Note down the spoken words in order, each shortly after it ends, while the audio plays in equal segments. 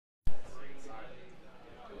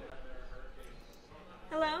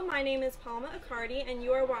my name is Palma Accardi, and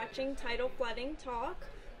you are watching Tidal Flooding Talk.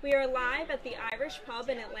 We are live at the Irish Pub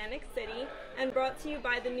in Atlantic City and brought to you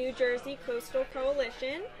by the New Jersey Coastal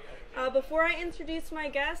Coalition. Before I introduce my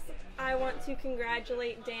guests, I want to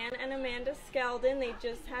congratulate Dan and Amanda Skeldon. They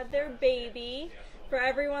just had their baby. For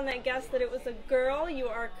everyone that guessed that it was a girl, you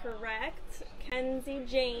are correct. Kenzie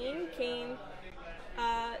Jane came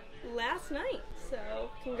last night.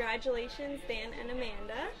 So congratulations, Dan and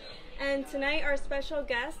Amanda. And tonight our special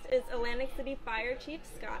guest is Atlantic City Fire Chief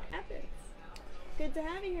Scott Evans. Good to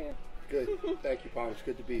have you here. Good. Thank you, Palm. It's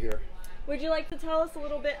good to be here. Would you like to tell us a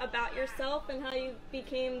little bit about yourself and how you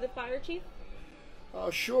became the fire chief?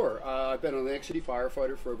 Sure. I've been an Atlantic City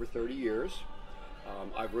firefighter for over 30 years.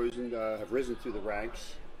 I've risen through the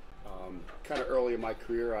ranks. Kind of early in my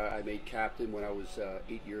career, I made captain when I was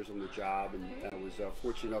 8 years on the job, and I was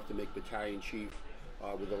fortunate enough to make battalion chief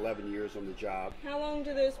with 11 years on the job. How long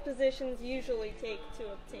do those positions usually take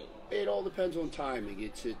to obtain? It all depends on timing.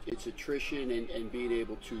 It's attrition and being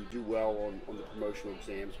able to do well on the promotional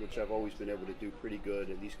exams, which I've always been able to do pretty good,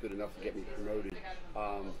 at least good enough to get me promoted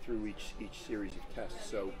through each series of tests.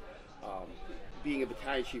 So being a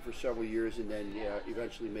battalion chief for several years, and then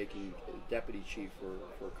eventually making deputy chief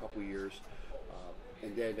for a couple years,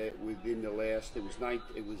 and then within the last, it was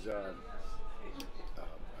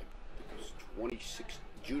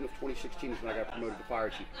June of 2016 is when I got promoted to fire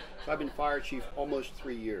chief. So I've been fire chief almost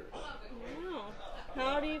 3 years. Wow.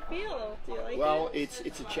 How do you feel? Do you like well, it?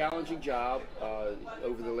 it's a challenging job.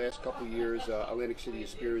 Over the last couple of years, Atlantic City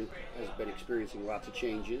has been experiencing lots of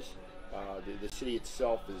changes. The city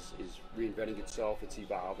itself is reinventing itself. It's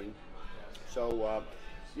evolving. So,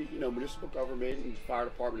 municipal government and fire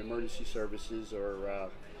department, emergency services are,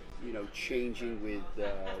 changing with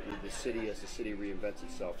the city as the city reinvents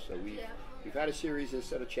itself. So we've had a series and a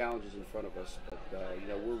set of challenges in front of us, but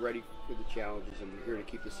we're ready for the challenges, and we're here to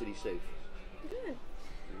keep the city safe. Good.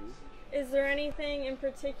 Is there anything in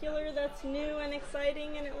particular that's new and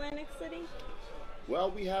exciting in Atlantic City?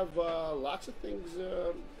 Well, we have lots of things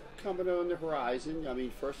coming on the horizon. I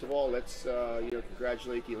mean, first of all, let's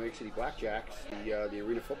congratulate the Atlantic City Blackjacks, the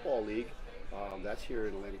Arena Football League. That's here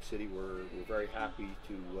in Atlantic City. We're very happy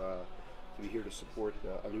to be here to support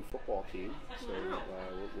a new football team. So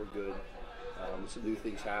we're good. Some new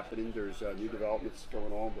things happening. There's new developments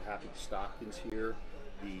going on. We're happy the Stockton's here.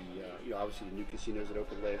 Obviously the new casinos that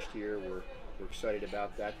opened last year. We're excited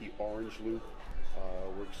about that. The Orange Loop.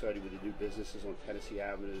 We're excited with the new businesses on Tennessee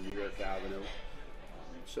Avenue and New York Avenue.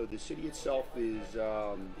 So the city itself is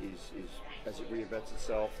as it reinvents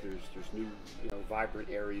itself. There's new vibrant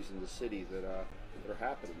areas in the city that are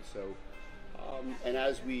happening. So and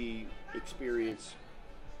as we experience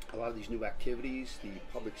a lot of these new activities, the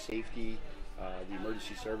public safety, the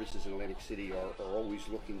emergency services in Atlantic City are always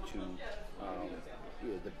looking to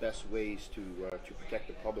the best ways to protect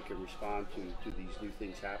the public and respond to these new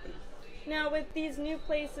things happening. Now, with these new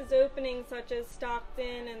places opening, such as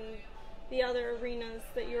Stockton and the other arenas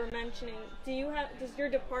that you were mentioning, does your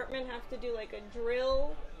department have to do like a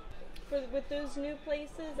drill with those new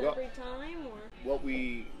places every time, or what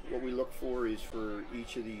we look for is for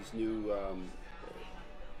each of these new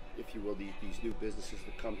if you will, these new businesses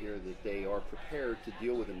that come here, that they are prepared to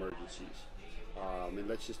deal with emergencies. And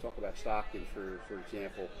let's just talk about Stockton, for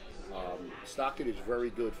example. Stockton is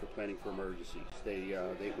very good for planning for emergencies.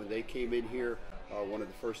 When they came in here, one of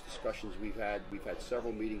the first discussions we've had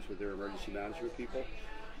several meetings with their emergency management people,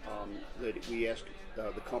 that we asked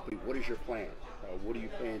the company, what is your plan? What do you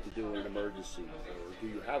plan to do in an emergency? Or do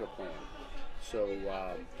you have a plan? So,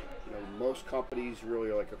 most companies really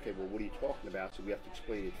are like, okay, well, what are you talking about? So we have to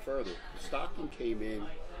explain it further. Stockton came in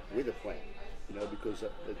with a plan, because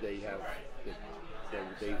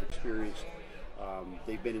they've experienced,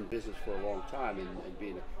 they've been in business for a long time, and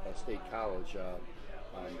being a state college,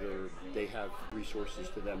 they have resources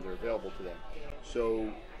to them, they're available to them.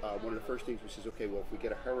 So one of the first things we says, okay, well, if we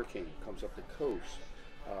get a hurricane that comes up the coast,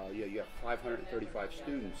 you have 535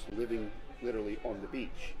 students living literally on the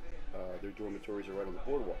beach. Their dormitories are right on the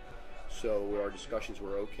boardwalk. So our discussions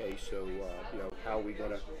were, okay, so how are we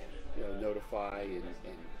going to notify and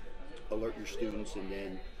alert your students, and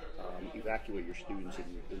then evacuate your students,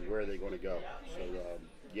 and where are they going to go? So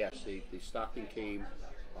yes, the Stockton came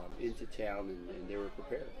into town, and they were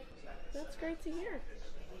prepared. That's great to hear.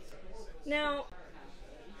 Now,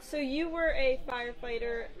 so you were a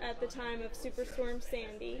firefighter at the time of Superstorm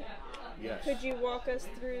Sandy. Yes. Could you walk us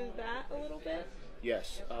through that a little bit?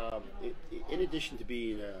 Yes. In addition to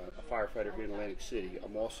being a firefighter here in Atlantic City,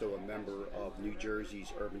 I'm also a member of New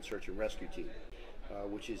Jersey's Urban Search and Rescue Team,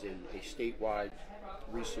 which is a statewide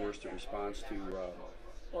resource that responds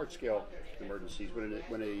to large-scale emergencies.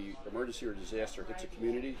 When a emergency or disaster hits a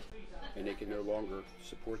community and they can no longer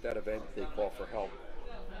support that event, they call for help.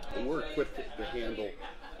 And we're equipped to handle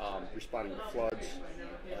responding to floods,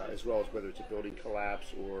 as well as whether it's a building collapse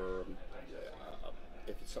or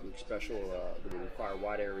if it's something special that would require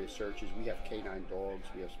wide area searches. We have canine dogs,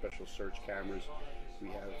 we have special search cameras, we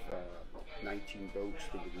have 19 boats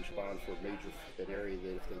that would respond for an area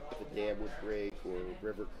that if a dam would break or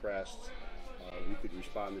river crests, we could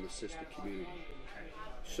respond and assist the community.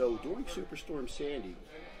 So during Superstorm Sandy,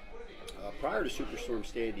 prior to Superstorm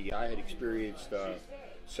Sandy, I had experienced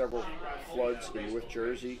several floods in North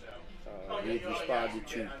Jersey. We had responded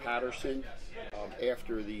to Patterson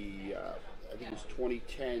after the, I think it was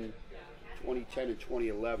 2010 and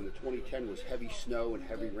 2011. The 2010 was heavy snow and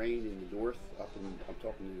heavy rain in the north, I'm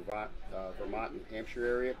talking the Vermont, New Hampshire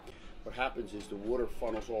area. What happens is the water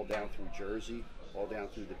funnels all down through Jersey, all down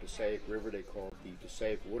through the Passaic River. They call it the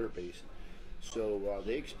Passaic Water Basin. So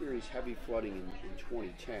they experienced heavy flooding in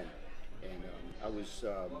 2010. And I was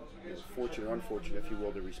fortunate or unfortunate, if you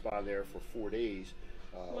will, to respond there for 4 days,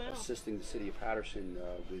 assisting the city of Patterson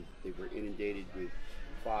they were inundated with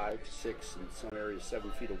 5, 6, and some areas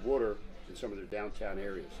 7 feet of water in some of their downtown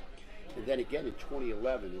areas. And then again in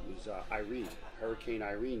 2011, it was Irene. Hurricane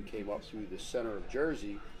Irene came up through the center of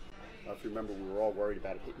Jersey. If you remember, we were all worried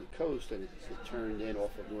about it hitting the coast, and it turned in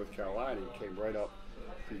off of North Carolina and came right up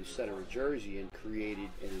through the center of Jersey and created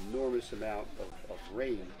an enormous amount of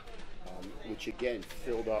rain, which again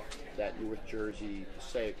filled up that North Jersey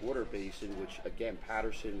Passaic water basin, which again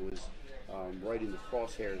Patterson was right in the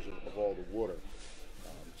crosshairs of all the water.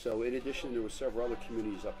 So in addition, there were several other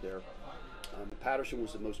communities up there. Patterson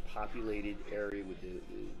was the most populated area with the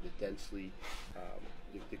densely,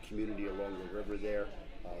 the community along the river there.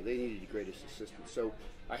 They needed the greatest assistance. So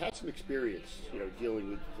I had some experience, dealing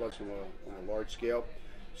with floods on a large scale.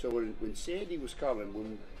 So when Sandy was coming,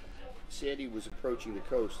 when Sandy was approaching the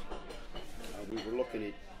coast, we were looking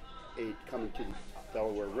at it coming to the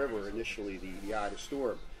Delaware River initially, the eye of the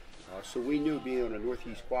storm. So we knew, being on a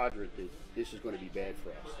northeast quadrant, that this is going to be bad for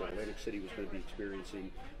us. That Atlantic City was going to be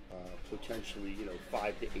experiencing potentially,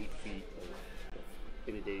 5 to 8 feet of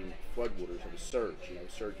inundating floodwaters of a surge.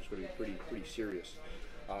 The surge is going to be pretty serious.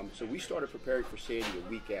 So we started preparing for Sandy a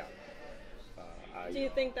week out. Do you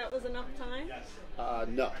think that was enough time?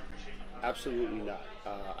 No, absolutely not.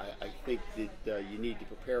 I think that you need to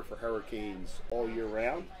prepare for hurricanes all year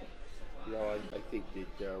round. I think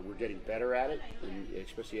that we're getting better at it, and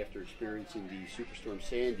especially after experiencing the Superstorm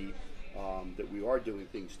Sandy, that we are doing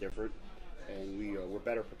things different, and we're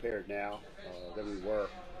better prepared now than we were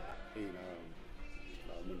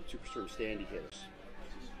when Superstorm Sandy hit us.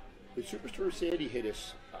 When Superstorm Sandy hit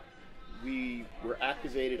us, we were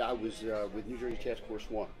activated. I was with New Jersey Task Force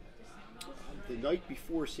 1. The night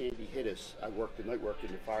before Sandy hit us, I worked the night work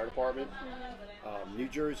in the fire department. New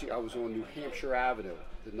Jersey, I was on New Hampshire Avenue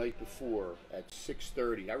the night before at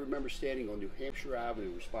 6:30. I remember standing on New Hampshire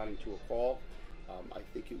Avenue responding to a call. I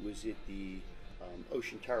think it was at the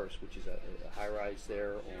Ocean Terrace, which is a high-rise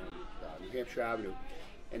there on New Hampshire Avenue.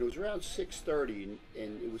 And it was around 6:30,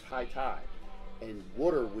 and it was high tide. And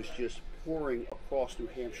water was just pouring across New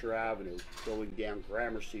Hampshire Avenue, going down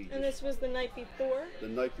Gramercy. And this was the night before? The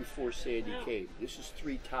night before Sandy came. This is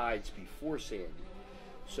 3 tides before Sandy.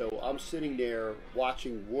 So I'm sitting there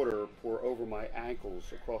watching water pour over my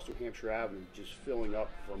ankles across New Hampshire Avenue, just filling up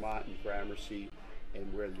Vermont and Gramercy,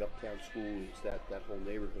 and where the Uptown School is, that whole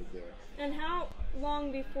neighborhood there. And how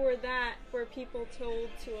long before that were people told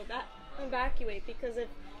to evacuate? Because if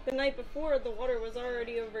the night before the water was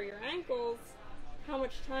already over your ankles, how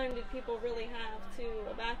much time did people really have to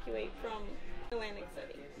evacuate from Atlantic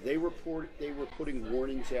City? They were putting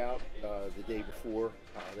warnings out the day before.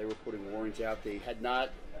 They were putting warnings out. They had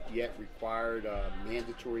not yet required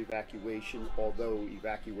mandatory evacuation, although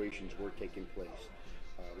evacuations were taking place.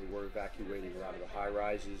 They were evacuating a lot of the high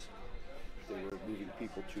rises. They were moving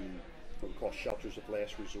people to what we call shelters of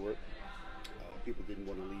last resort. People didn't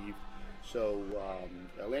want to leave. So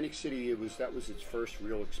Atlantic City, that was its first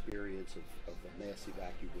real experience of a mass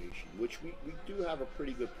evacuation, which we do have a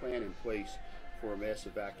pretty good plan in place for a mass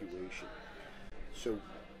evacuation. So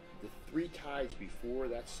the 3 tides before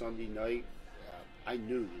that Sunday night, I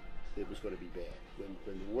knew that it was going to be bad.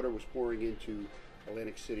 When the water was pouring into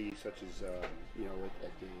Atlantic City, such as at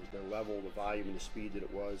the level, the volume, and the speed that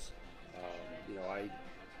it was, I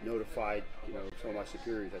notified some of my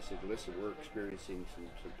superiors. I said, listen, we're experiencing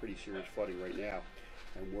some pretty serious flooding right now,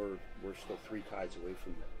 and we're still 3 tides away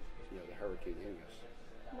from the hurricane hitting us.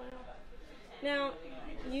 Wow. Now,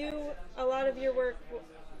 a lot of your work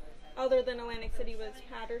other than Atlantic City was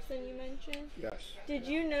Patterson, you mentioned. Yes. Did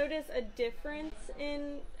you notice a difference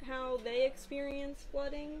in how they experience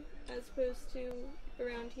flooding as opposed to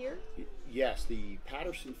around here? Yes, the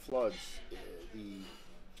Patterson floods, the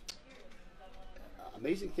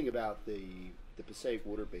amazing thing about the Passaic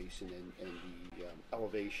water basin and the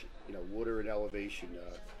elevation, water and elevation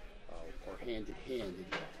are hand in hand, and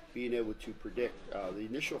being able to predict the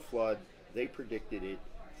initial flood, they predicted it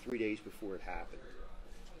 3 days before it happened.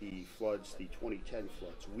 The floods, the 2010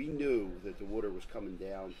 floods, we knew that the water was coming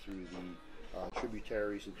down through the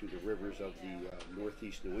tributaries and through the rivers of the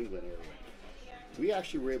northeast New England area. We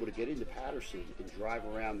actually were able to get into Patterson and drive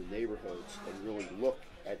around the neighborhoods and really look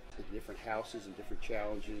at the different houses and different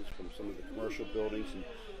challenges from some of the commercial buildings. And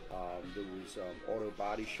there was auto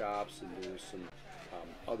body shops, and there was some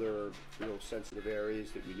other real sensitive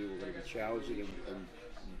areas that we knew were going to be challenging. And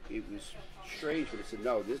it was strange when it said,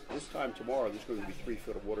 no, this time tomorrow there's going to be 3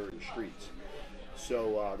 foot of water in the streets.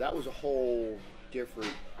 So that was a whole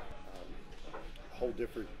different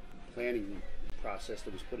planning process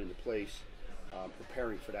that was put into place,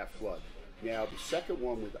 preparing for that flood. Now the second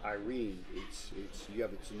one with Irene, it's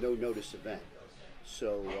a no notice event.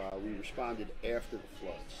 So we responded after the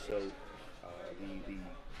floods. So the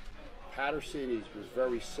Patterson was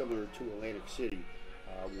very similar to Atlantic City,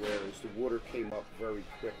 whereas the water came up very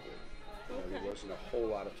quickly. There wasn't a whole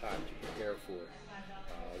lot of time to prepare for it.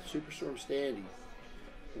 Superstorm Sandy,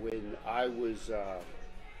 when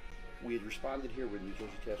we had responded here with New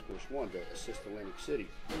Jersey Task Force 1 to assist Atlantic City,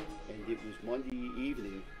 and it was Monday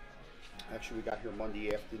evening. Actually, we got here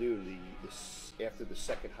Monday afternoon, after the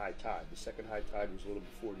second high tide. The second high tide was a little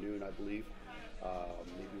before noon, I believe.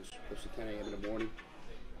 Maybe it was close to 10 a.m. in the morning.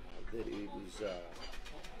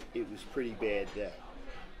 It was pretty bad then.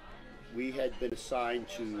 We had been assigned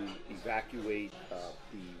to evacuate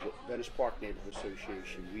the Venice Park Neighborhood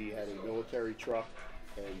Association. We had a military truck,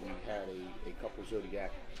 and we had a couple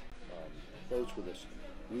Zodiac boats with us.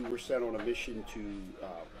 We were sent on a mission to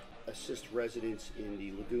assist residents in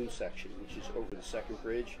the lagoon section, which is over the second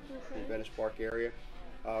bridge in the Venice Park area,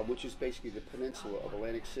 which is basically the peninsula of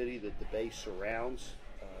Atlantic City that the bay surrounds.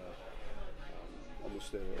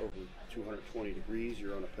 Almost over 220 degrees,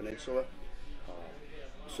 you're on a peninsula.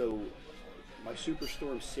 So my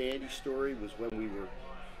Superstorm Sandy story was when we were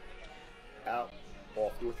out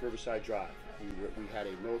off North Riverside Drive. We had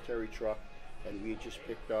a military truck, and we had just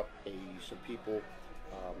picked up some people,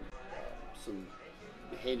 some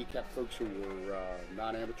handicapped folks who were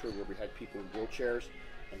non-amateur, where we had people in wheelchairs,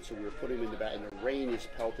 and so we were putting them in the back, and the rain is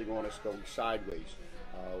pelting on us going sideways.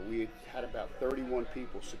 We had about 31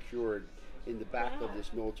 people secured in the back of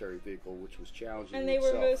this military vehicle, which was challenging. And they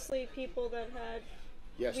were mostly people that had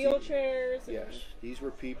wheelchairs? Yes, these were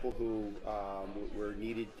people who were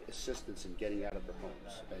needed assistance in getting out of their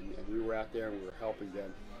homes. And we were out there and we were helping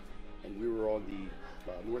them. And we were on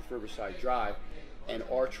the North Riverside Drive, and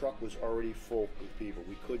our truck was already full with people.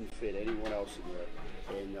 We couldn't fit anyone else in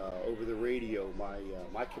there. And over the radio,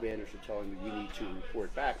 my commanders were telling me we need to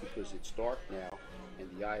report back because it's dark now and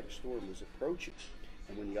the eye of the storm was approaching.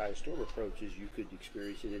 And when the eye of the storm approaches, you could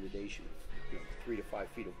experience an inundation of 3 to 5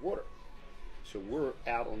 feet of water. So we're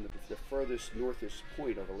out on the furthest northest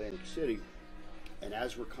point of Atlantic City, and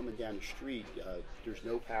as we're coming down the street, there's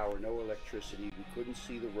no power, no electricity. We couldn't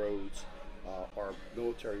see the roads. Our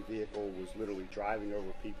military vehicle was literally driving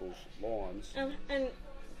over people's lawns. And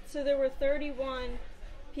so there were 31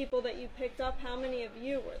 people that you picked up. How many of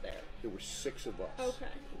you were there? There were 6 of us.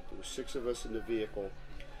 Okay. There were 6 of us in the vehicle,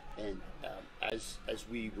 and as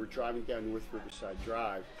we were driving down North Riverside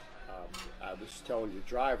Drive, I was telling the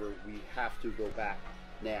driver, we have to go back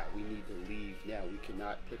now. We need to leave now. We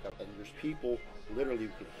cannot pick up. And there's people, literally,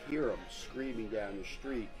 we could hear them screaming down the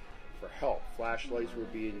street for help. Flashlights were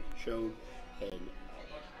being shown,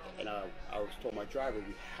 and I was told my driver,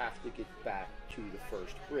 we have to get back to the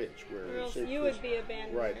first bridge. Or else you would be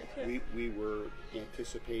abandoned. Right. We were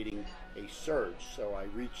anticipating a surge, so I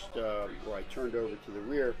reached, or I turned over to the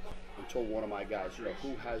rear and told one of my guys,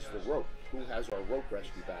 who has the rope? Who has our rope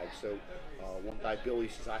rescue bag? So one guy, Billy,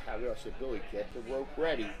 says, I have it. I said, Billy, get the rope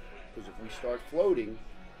ready, because if we start floating,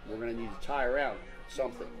 we're going to need to tie around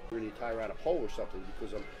something. We're going to need to tie around a pole or something,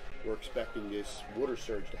 because we're expecting this water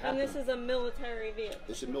surge to happen. And this is a military vehicle.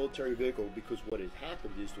 It's a military vehicle, because what had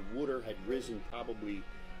happened is the water had risen probably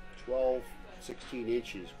 12, 16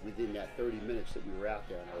 inches within that 30 minutes that we were out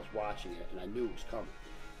there, and I was watching it, and I knew it was coming.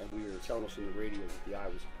 And we were telling us on the radio that the eye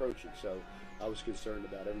was approaching, so I was concerned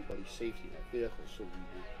about everybody's safety in that vehicle, so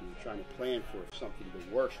we were trying to plan for if something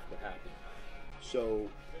the worst would happen. So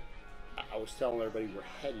I was telling everybody we're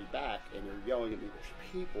heading back, and they're yelling at me. There's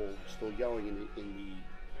people still yelling in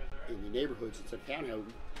in the neighborhoods. It's a townhome.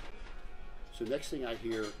 So next thing I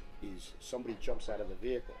hear is somebody jumps out of the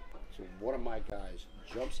vehicle. So one of my guys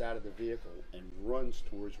jumps out of the vehicle and runs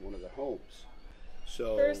towards one of the homes.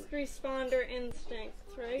 So first responder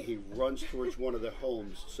instincts, right? he runs towards one of the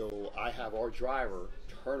homes. So I have our driver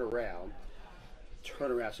turn around,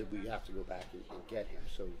 said we have to go back and get him.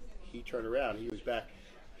 So he turned around, he was back.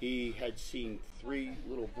 He had seen 3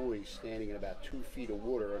 little boys standing in about 2 feet of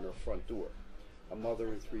water on their front door, a mother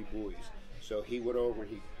and 3 boys. So he went over and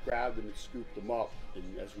he grabbed them and scooped them up,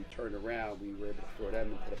 and as we turned around, we were able to throw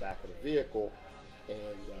them into the back of the vehicle, and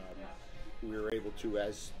we were able to,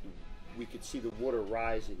 as we could see the water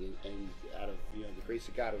rising, and out of the grace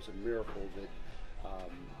of God, it was a miracle that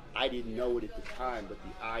I didn't know it at the time, but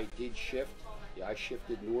the eye did shift. The eye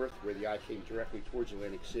shifted north, where the eye came directly towards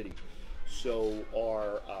Atlantic City. So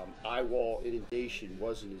our eye wall inundation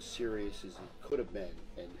wasn't as serious as it could have been,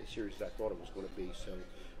 and as serious as I thought it was going to be. So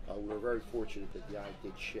we were very fortunate that the eye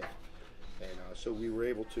did shift, and so we were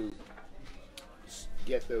able to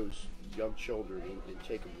get those young children and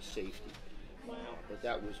take them to safety. Wow. But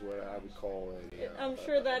that was what I would call I'm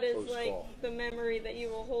sure that is close like call. the memory that you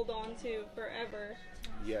will hold on to forever.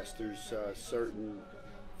 Yes, there's certain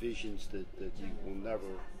visions that you will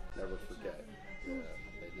never forget. And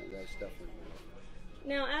that's definitely one.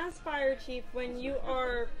 Now, as fire chief, when you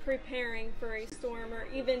are preparing for a storm or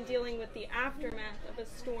even dealing with the aftermath of a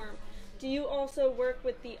storm, do you also work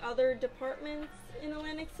with the other departments in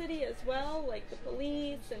Atlantic City as well, like the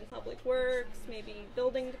police and public works, maybe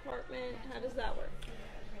building department? How does that work?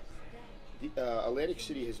 Atlantic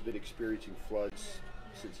City has been experiencing floods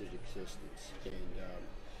since its existence, and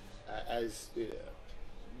as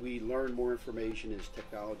we learn more information, as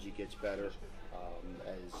technology gets better,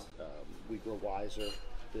 as we grow wiser,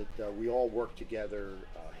 that we all work together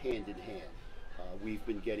hand in hand. We've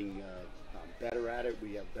been getting better at it.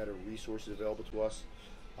 We have better resources available to us.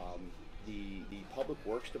 The Public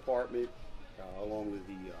Works Department, along with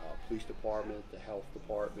the Police Department, the Health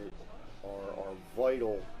Department, are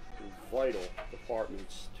vital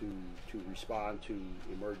departments to respond to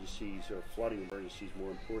emergencies, or flooding emergencies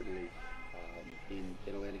more importantly, in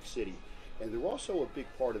Atlantic City. And they're also a big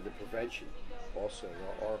part of the prevention. Also,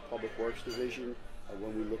 our Public Works Division,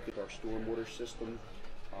 when we look at our stormwater system,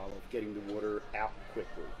 of getting the water out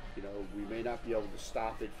quickly. We may not be able to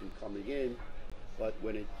stop it from coming in, but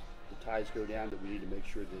when the tides go down, that we need to make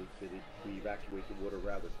sure that we evacuate the water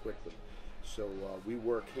rather quickly. So we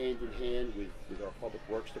work hand in hand with our Public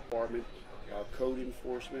Works Department. Code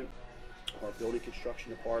enforcement, our Building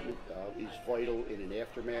Construction Department is vital in an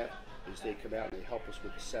aftermath, as they come out and they help us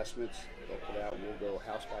with assessments. They'll come out and we'll go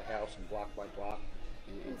house by house and block by block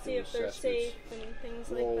and see if they're safe and things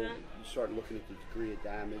like that. You start looking at the degree of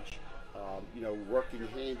damage. Working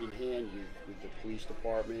hand in hand with the police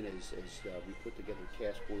department as we put together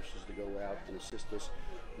task forces to go out and assist us.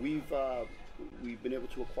 We've been able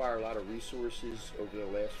to acquire a lot of resources over the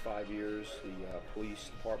last 5 years. The police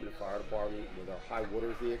department and fire department with our high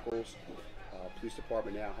water vehicles. Police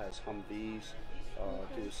department now has Humvees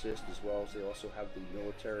to assist, as well as they also have the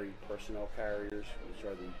military personnel carriers, which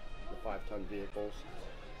are the 5-ton vehicles.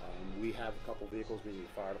 We have a couple vehicles, meaning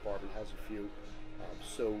the fire department has a few.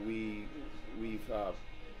 So we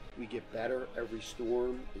get better every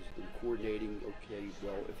storm in coordinating. Okay,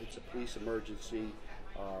 well, if it's a police emergency,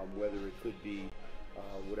 whether it could be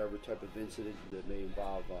whatever type of incident that may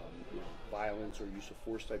involve violence or use of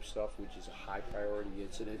force type stuff, which is a high priority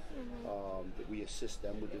incident, that we assist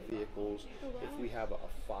them with the vehicles. If we have a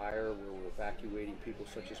fire where we're evacuating people,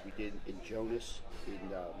 such as we did in Jonas in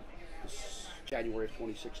January of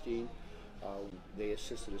 2016, they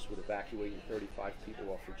assisted us with evacuating 35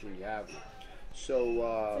 people off Virginia Avenue.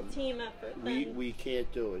 So it's a team effort. We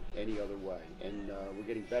can't do it any other way, and we're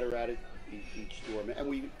getting better at it each storm. And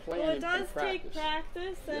we plan well, it does and practice. take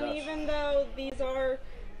practice, and Yes. even though these are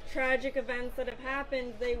tragic events that have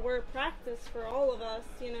happened, they were practice for all of us,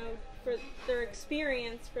 for their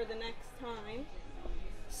experience for the next time.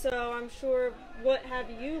 So I'm sure, what have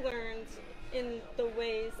you learned in the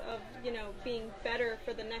ways of, being better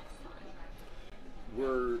for the next time?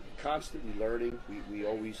 We're constantly learning. We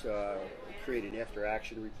always create an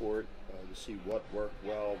after-action report to see what worked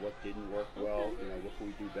well, what didn't work well, what can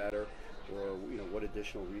we do better, or what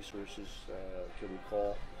additional resources can we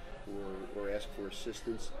call or ask for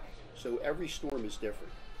assistance. So every storm is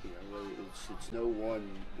different. It's no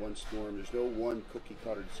one storm. There's no one cookie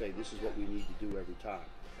cutter to say this is what we need to do every time.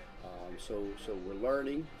 So we're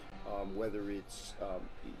learning. Whether it's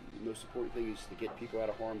the most important thing is to get people out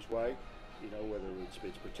of harm's way. Whether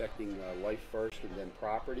it's protecting life first and then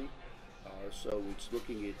property. So it's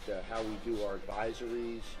looking at how we do our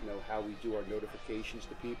advisories, how we do our notifications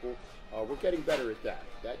to people. We're getting better at that.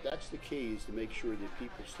 That's the key, is to make sure that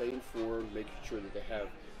people stay informed, making sure that they have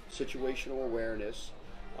situational awareness,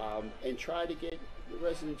 and try to get the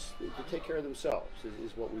residents to take care of themselves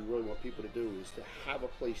is what we really want people to do, is to have a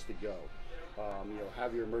place to go.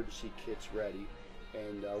 Have your emergency kits ready,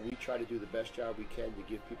 and we try to do the best job we can to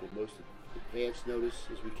give people most advanced notice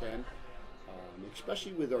as we can.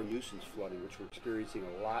 Especially with our nuisance flooding, which we're experiencing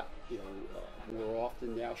a lot, more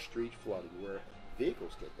often now, street flooding, where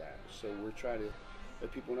vehicles get damaged. So we're trying to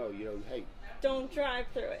let people know, hey, don't drive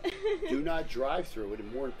through it. do not drive through it,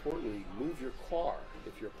 and more importantly, move your car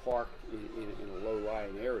if you're parked in a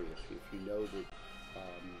low-lying area. If you know that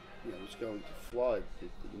it's going to flood, that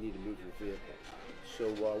you need to move your vehicle.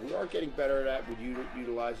 So we are getting better at that with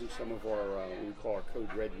utilizing some of our what we call our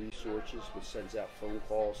Code Red resources, which sends out phone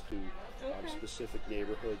calls to specific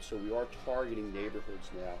neighborhoods. So we are targeting neighborhoods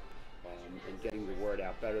now and getting the word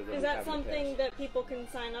out better than Is that something that people can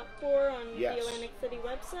sign up for on the Atlantic City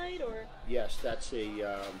website, or? Yes, that's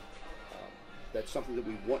something that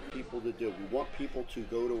we want people to do. We want people to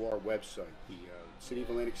go to our website, the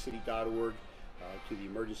cityofatlanticcity.org, to the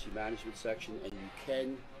emergency management section, and you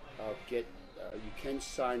can you can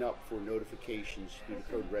sign up for notifications through the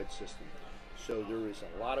Code Red system. So there is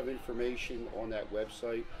a lot of information on that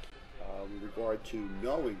website in regard to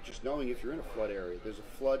knowing if you're in a flood area. There's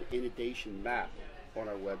a flood inundation map on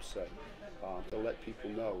our website to let people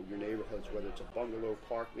know your neighborhoods, whether it's a Bungalow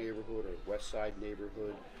Park neighborhood or West Side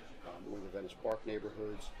neighborhood, or the Venice Park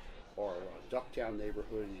neighborhoods. Our Ducktown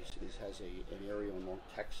neighborhood has an area along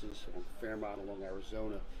Texas, along Fairmont, along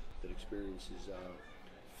Arizona, that experiences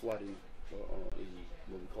flooding in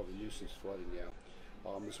what we call the nuisance flooding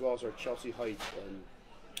now, as well as our Chelsea Heights and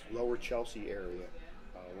Lower Chelsea area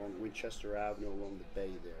along Winchester Avenue, along the bay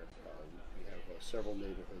there. We have several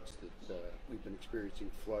neighborhoods that we've been experiencing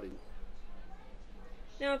flooding.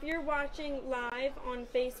 Now, if you're watching live on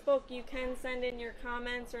Facebook, you can send in your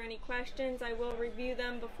comments or any questions. I will review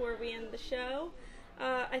them before we end the show.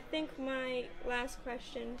 I think my last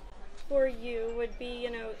question for you would be,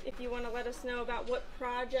 if you want to let us know about what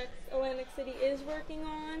projects Atlantic City is working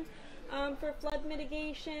on for flood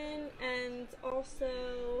mitigation, and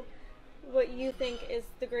also what you think is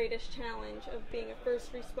the greatest challenge of being a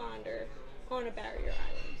first responder on a barrier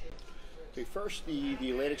island. Okay, first, the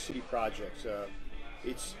Atlantic City projects.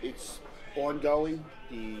 It's ongoing,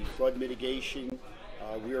 the flood mitigation.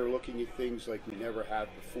 We are looking at things like we never have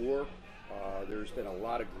before. There's been a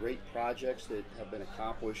lot of great projects that have been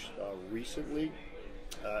accomplished recently.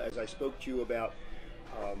 As I spoke to you about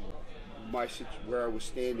where I was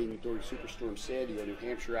standing during Superstorm Sandy on New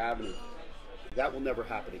Hampshire Avenue, that will never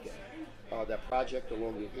happen again. That project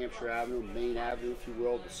along New Hampshire Avenue, Main Avenue, if you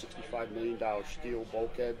will, the $65 million steel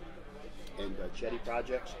bulkhead and jetty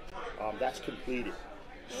projects, that's completed.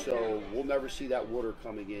 So we'll never see that water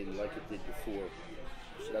coming in like it did before.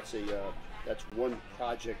 So that's one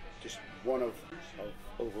project, just one of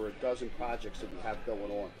over a dozen projects that we have going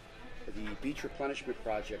on. The beach replenishment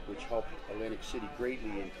project, which helped Atlantic City greatly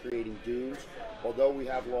in creating dunes. Although we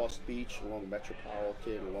have lost beach along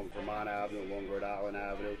Metropolitan, along Vermont Avenue, along Rhode Island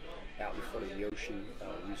Avenue, out in front of the Ocean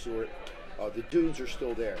Resort, the dunes are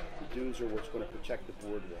still there. The dunes are what's going to protect the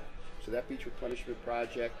boardwalk. So that beach replenishment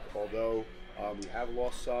project, although we have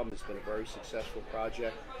lost some, it's been a very successful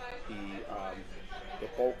project. The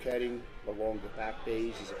bulkheading along the back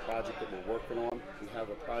bays is a project that we're working on. We have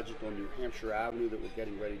a project on New Hampshire Avenue that we're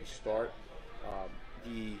getting ready to start.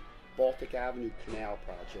 The Baltic Avenue Canal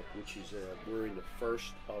project, which is we're in the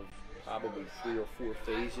first of probably 3 or 4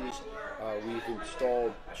 phases. We've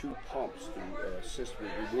installed 2 pumps to assist with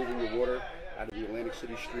removing the water out of the Atlantic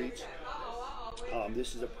City streets.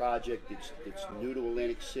 This is a project that's new to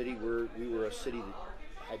Atlantic City. We were a city that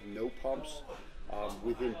had no pumps.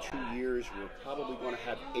 Within 2 years, we're probably going to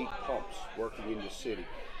have 8 pumps working in the city.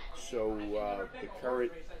 So the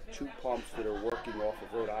current 2 pumps that are working off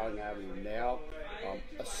of Rhode Island Avenue now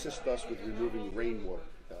assist us with removing rainwater.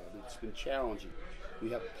 It's been challenging. We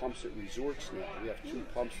have pumps at resorts now. We have 2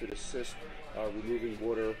 pumps that assist removing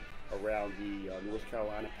water around the North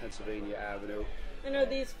Carolina, Pennsylvania Avenue. And are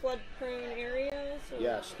these flood-prone areas? Or?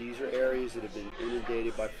 Yes, these are areas that have been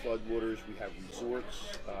inundated by floodwaters. We have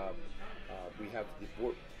resorts. We have the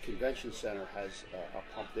Convention Center has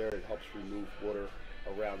a pump there that helps remove water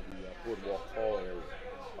around the Boardwalk Hall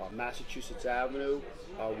area. Massachusetts Avenue,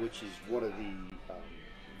 which is one of the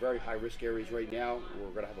very high-risk areas right now, we're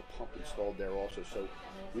going to have a pump installed there also. So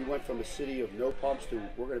we went from a city of no pumps to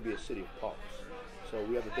we're going to be a city of pumps. So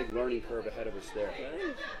we have a big learning curve ahead of us there.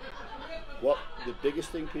 Good. Well, the biggest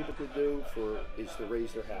thing people could do is to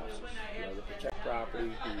raise their houses. To protect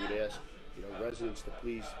property. We would ask residents to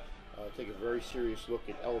please take a very serious look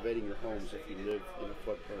at elevating your homes if you live in a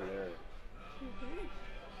flood-prone area.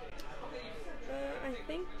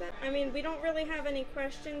 We don't really have any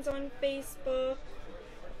questions on Facebook.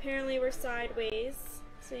 Apparently we're sideways,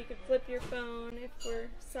 so you could flip your phone if we're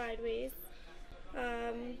sideways.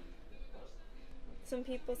 Some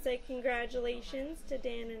people say congratulations to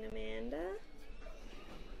Dan and Amanda.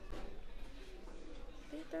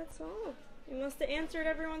 I think that's all. You must have answered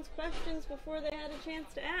everyone's questions before they had a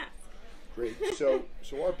chance to ask. Great. So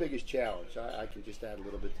our biggest challenge, I can just add a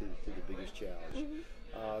little bit to the biggest challenge.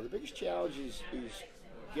 The biggest challenge is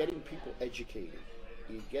getting people educated,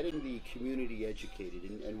 getting the community educated,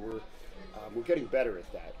 and we're getting better at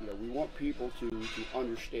that. We want people to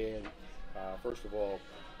understand, first of all,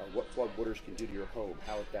 what flood waters can do to your home,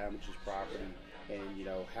 how it damages property, and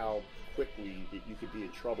how quickly that you could be in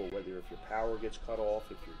trouble, whether if your power gets cut off,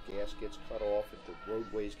 if your gas gets cut off, if the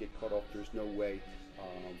roadways get cut off, there's no way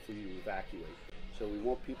for you to evacuate. So we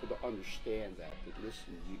want people to understand that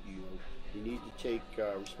listen, you need to take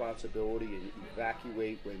responsibility and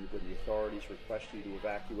evacuate when the authorities request you to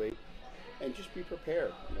evacuate, and just be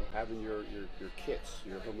prepared. Having your kits,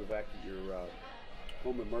 your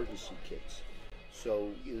home emergency kits.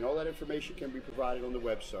 So all that information can be provided on the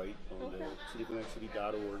website on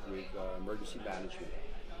cityofatlanticcity.org with emergency management.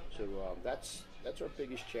 So that's our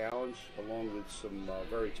biggest challenge, along with some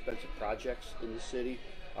very expensive projects in the city.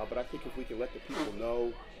 But I think if we can let the people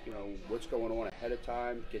know, what's going on ahead of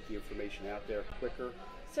time, get the information out there quicker.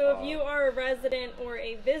 So if you are a resident or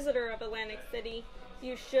a visitor of Atlantic City,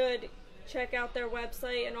 you should check out their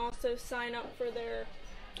website and also sign up for their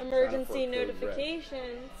emergency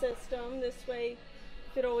notification system. This way you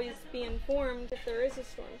could always be informed if there is a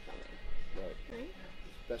storm coming. Right?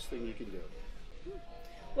 Best thing you can do.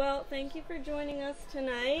 Well, thank you for joining us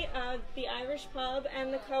tonight. The Irish Pub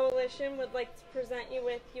and the Coalition would like to present you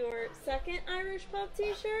with your second Irish Pub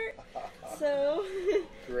t-shirt. So,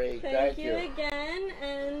 great, thank you again.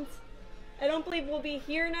 And I don't believe we'll be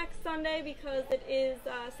here next Sunday because it is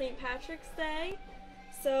St. Patrick's Day.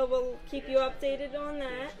 So we'll keep you updated on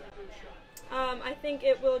that. I think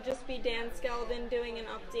it will just be Dan Skeldon doing an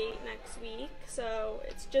update next week. So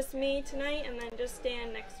it's just me tonight and then just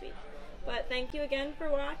Dan next week. But thank you again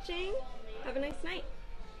for watching. Have a nice night.